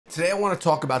Today I want to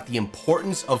talk about the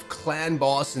importance of Clan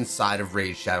Boss inside of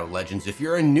Raid Shadow Legends. If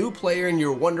you're a new player and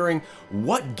you're wondering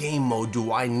what game mode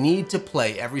do I need to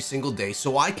play every single day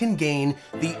so I can gain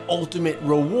the ultimate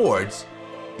rewards,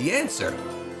 the answer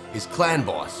is Clan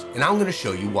Boss, and I'm going to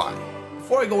show you why.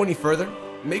 Before I go any further,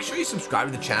 make sure you subscribe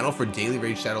to the channel for daily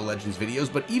Raid Shadow Legends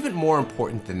videos, but even more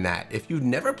important than that, if you've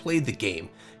never played the game,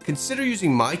 consider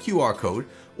using my QR code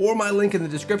or my link in the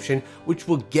description, which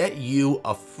will get you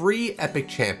a free epic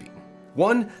champion.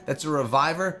 One that's a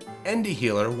reviver and a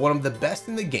healer, one of the best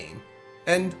in the game,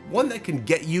 and one that can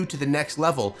get you to the next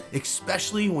level,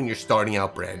 especially when you're starting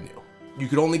out brand new. You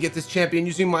can only get this champion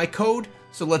using my code,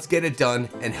 so let's get it done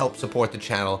and help support the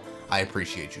channel. I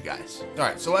appreciate you guys. All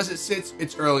right, so as it sits,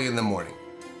 it's early in the morning.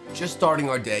 Just starting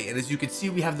our day, and as you can see,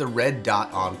 we have the red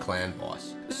dot on Clan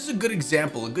Boss. This is a good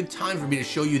example, a good time for me to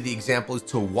show you the example as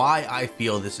to why I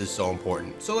feel this is so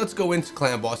important. So let's go into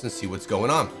Clan Boss and see what's going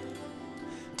on.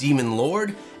 Demon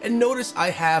Lord, and notice I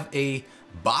have a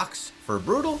box for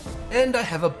Brutal, and I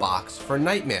have a box for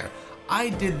Nightmare. I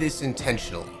did this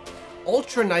intentionally.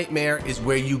 Ultra Nightmare is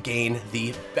where you gain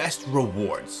the best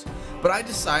rewards, but I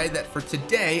decided that for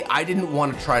today I didn't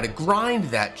want to try to grind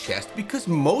that chest because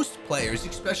most players,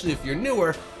 especially if you're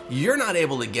newer, you're not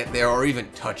able to get there or even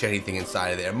touch anything inside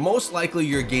of there. Most likely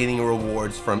you're gaining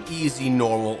rewards from easy,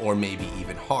 normal, or maybe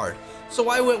even hard. So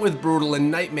I went with Brutal and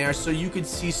Nightmare so you could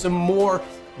see some more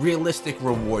realistic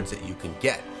rewards that you can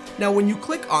get. Now when you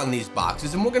click on these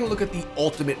boxes, and we're going to look at the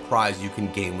ultimate prize you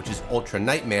can gain, which is Ultra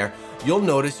Nightmare, you'll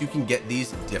notice you can get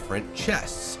these different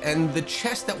chests. And the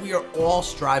chest that we are all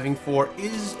striving for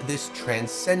is this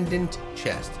Transcendent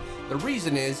chest. The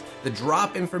reason is the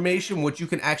drop information, what you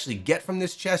can actually get from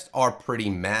this chest, are pretty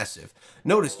massive.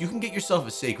 Notice you can get yourself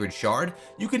a Sacred Shard,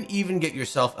 you can even get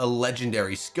yourself a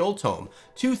Legendary Skill Tome.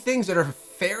 Two things that are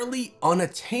fairly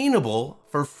unattainable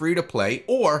for free to play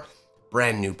or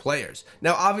brand new players.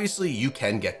 Now obviously you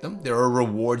can get them. There are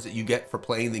rewards that you get for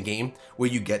playing the game where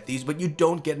you get these, but you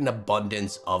don't get an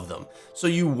abundance of them. So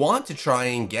you want to try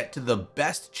and get to the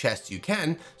best chests you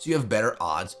can so you have better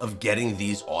odds of getting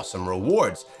these awesome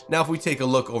rewards. Now if we take a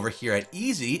look over here at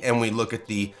Easy and we look at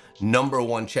the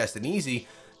 #1 chest in Easy,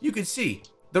 you can see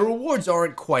the rewards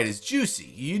aren't quite as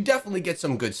juicy. You definitely get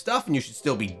some good stuff and you should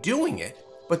still be doing it,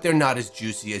 but they're not as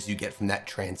juicy as you get from that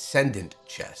Transcendent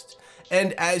chest.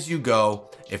 And as you go,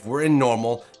 if we're in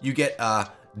normal, you get a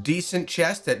decent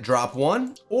chest at drop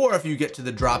 1, or if you get to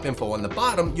the drop info on the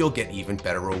bottom, you'll get even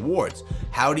better rewards.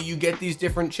 How do you get these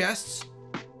different chests?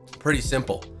 Pretty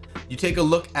simple. You take a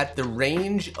look at the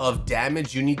range of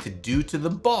damage you need to do to the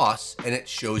boss, and it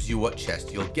shows you what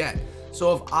chest you'll get.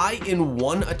 So if I, in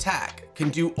one attack, can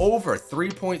do over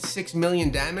 3.6 million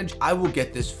damage, I will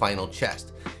get this final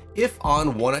chest. If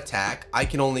on one attack I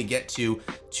can only get to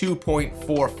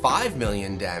 2.45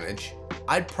 million damage,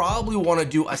 I'd probably want to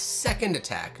do a second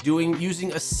attack,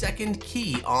 using a second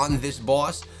key on this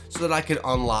boss so that I could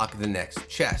unlock the next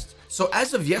chest. So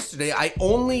as of yesterday, I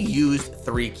only used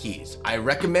 3 keys. I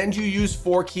recommend you use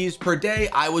 4 keys per day.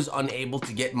 I was unable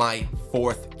to get my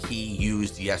 4th key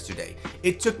used yesterday.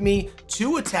 It took me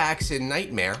 2 attacks in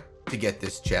Nightmare to get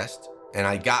this chest, and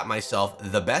I got myself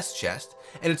the best chest.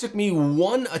 And it took me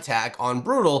 1 attack on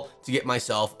Brutal to get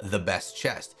myself the best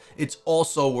chest. It's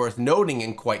also worth noting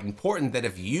and quite important that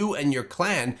if you and your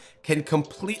clan can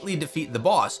completely defeat the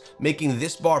boss, making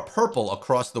this bar purple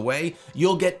across the way,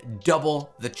 you'll get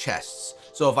double the chests.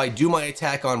 So if I do my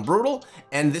attack on Brutal,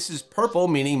 and this is purple,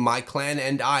 meaning my clan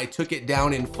and I took it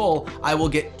down in full, I will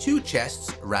get 2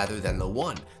 chests rather than the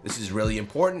 1. This is really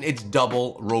important. It's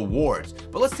double rewards.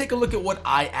 But let's take a look at what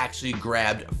I actually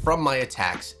grabbed from my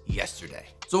attacks yesterday.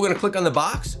 So we're gonna click on the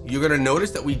box. You're gonna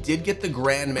notice that we did get the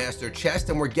Grandmaster chest,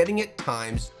 and we're getting it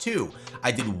 ×2.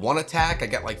 I did 1 attack, I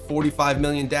got like 45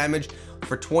 million damage.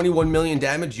 For 21 million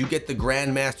damage, you get the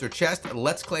Grandmaster chest.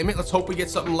 Let's claim it. Let's hope we get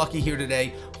something lucky here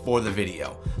today for the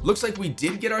video. Looks like we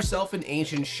did get ourselves an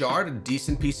Ancient Shard, a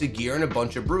decent piece of gear, and a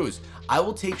bunch of brews. I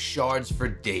will take shards for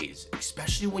days,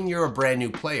 especially when you're a brand new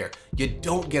player. You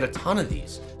don't get a ton of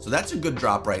these. So that's a good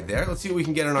drop right there. Let's see what we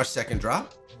can get on our second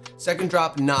drop. Second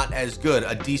drop, not as good.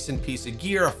 A decent piece of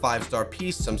gear, a 5-star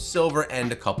piece, some silver,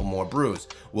 and a couple more brews.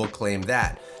 We'll claim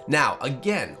that. Now,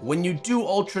 again, when you do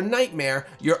Ultra Nightmare,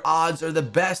 your odds are the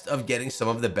best of getting some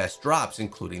of the best drops,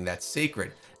 including that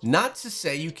Sacred. Not to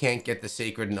say you can't get the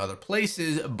Sacred in other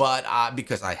places, but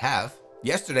because I have.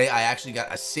 Yesterday, I actually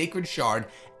got a Sacred Shard,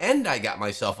 and I got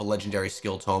myself a Legendary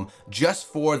Skill Tome just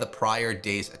for the prior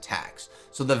day's attacks.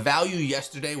 So the value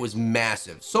yesterday was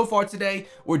massive. So far today,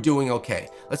 we're doing okay.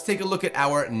 Let's take a look at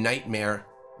our Nightmare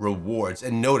rewards.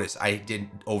 And notice I did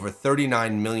over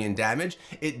 39 million damage.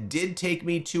 It did take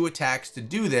me 2 attacks to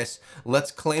do this.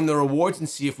 Let's claim the rewards and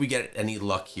see if we get any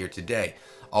luck here today.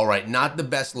 All right, not the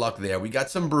best luck there. We got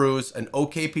some brews, an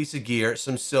okay piece of gear,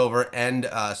 some silver, and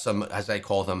some, as I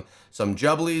call them, some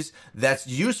jubblies. That's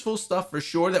useful stuff for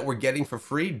sure that we're getting for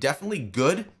free. Definitely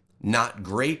good, not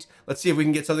great. Let's see if we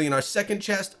can get something in our second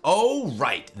chest. Oh,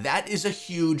 right, that is a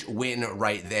huge win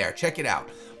right there. Check it out.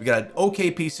 We got an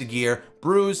okay piece of gear,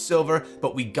 brews, silver,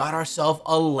 but we got ourselves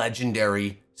a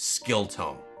legendary skill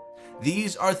tome.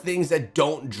 These are things that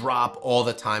don't drop all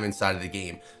the time inside of the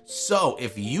game. So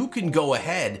if you can go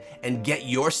ahead and get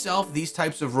yourself these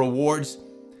types of rewards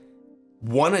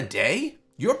 1 a day,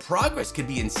 your progress could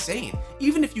be insane.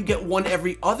 Even if you get 1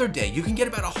 every other day, you can get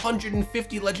about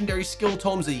 150 legendary skill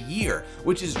tomes a year,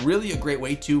 which is really a great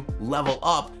way to level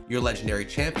up your legendary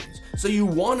champions. So you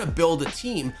want to build a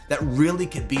team that really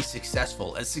could be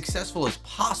successful as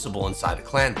possible inside a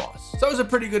clan boss. So that was a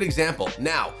pretty good example.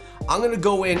 Now, I'm gonna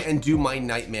go in and do my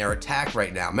Nightmare attack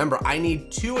right now. Remember, I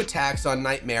need 2 attacks on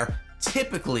Nightmare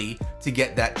typically to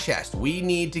get that chest. We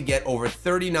need to get over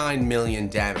 39 million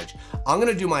damage. I'm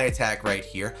gonna do my attack right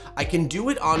here. I can do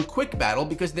it on quick battle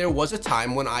because there was a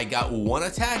time when I got 1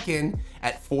 attack in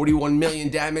at 41 million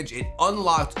damage. It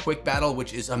unlocked quick battle,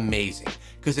 which is amazing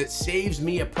because it saves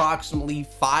me approximately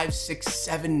 5, 6,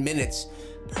 7 minutes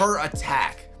per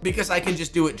attack, because I can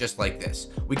just do it just like this.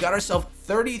 We got ourselves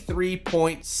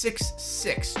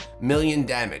 33.66 million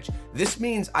damage. This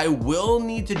means I will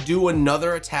need to do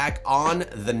another attack on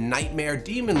the Nightmare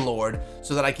Demon Lord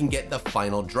so that I can get the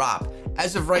final drop.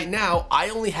 As of right now, I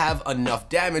only have enough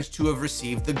damage to have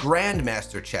received the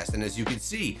Grandmaster chest, and as you can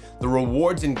see, the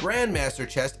rewards in Grandmaster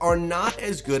chest are not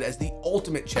as good as the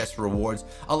Ultimate chest rewards,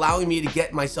 allowing me to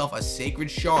get myself a Sacred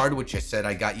Shard, which I said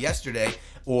I got yesterday,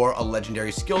 or a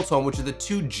legendary skill tome, which are the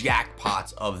 2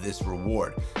 jackpots of this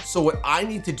reward. So what I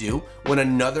need to do when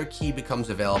another key becomes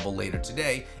available later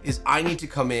today is I need to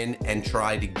come in and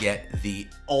try to get the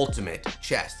ultimate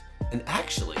chest. And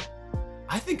actually,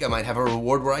 I think I might have a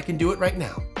reward where I can do it right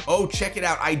now. Oh, check it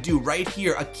out, I do right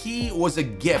here. A key was a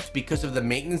gift because of the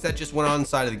maintenance that just went on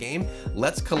inside of the game.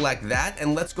 Let's collect that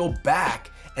and let's go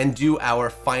back and do our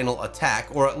final attack,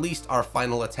 or at least our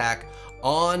final attack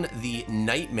on the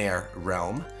Nightmare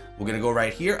realm. We're gonna go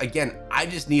right here. Again, I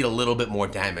just need a little bit more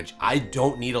damage. I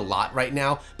don't need a lot right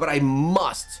now, but I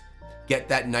must get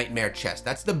that Nightmare chest.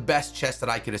 That's the best chest that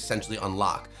I could essentially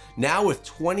unlock. Now with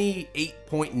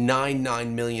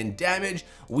 28.99 million damage,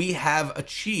 we have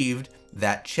achieved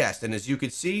that chest. And as you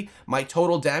can see, my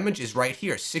total damage is right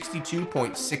here,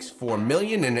 62.64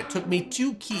 million, and it took me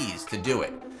 2 keys to do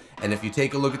it. And if you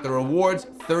take a look at the rewards,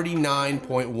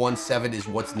 39.17 is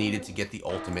what's needed to get the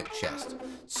ultimate chest.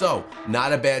 So,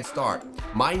 not a bad start.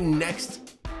 My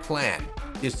next plan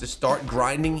is to start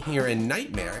grinding here in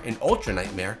Nightmare, in Ultra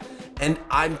Nightmare, and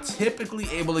I'm typically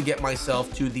able to get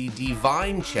myself to the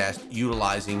Divine chest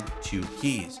utilizing 2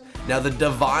 keys. Now, the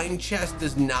Divine chest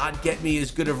does not get me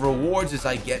as good of rewards as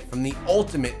I get from the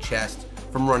Ultimate chest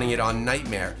from running it on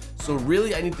Nightmare. So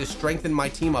really, I need to strengthen my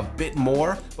team a bit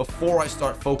more before I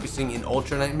start focusing in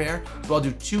Ultra Nightmare. So I'll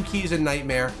do 2 keys in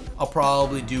Nightmare. I'll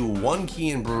probably do 1 key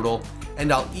in Brutal,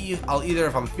 and I'll either,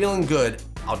 if I'm feeling good,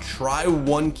 I'll try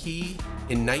 1 key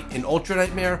in Ultra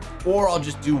Nightmare, or I'll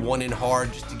just do 1 in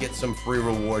Hard just to get some free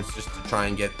rewards, just to try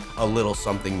and get a little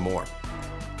something more.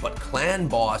 But Clan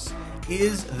Boss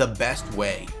is the best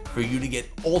way for you to get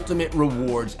ultimate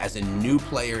rewards as a new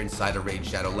player inside of Raid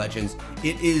Shadow Legends.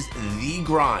 It is the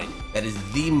grind that is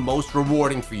the most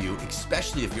rewarding for you,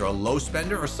 especially if you're a low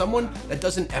spender or someone that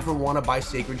doesn't ever want to buy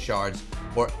Sacred Shards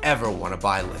or ever want to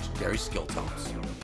buy legendary skill tomes.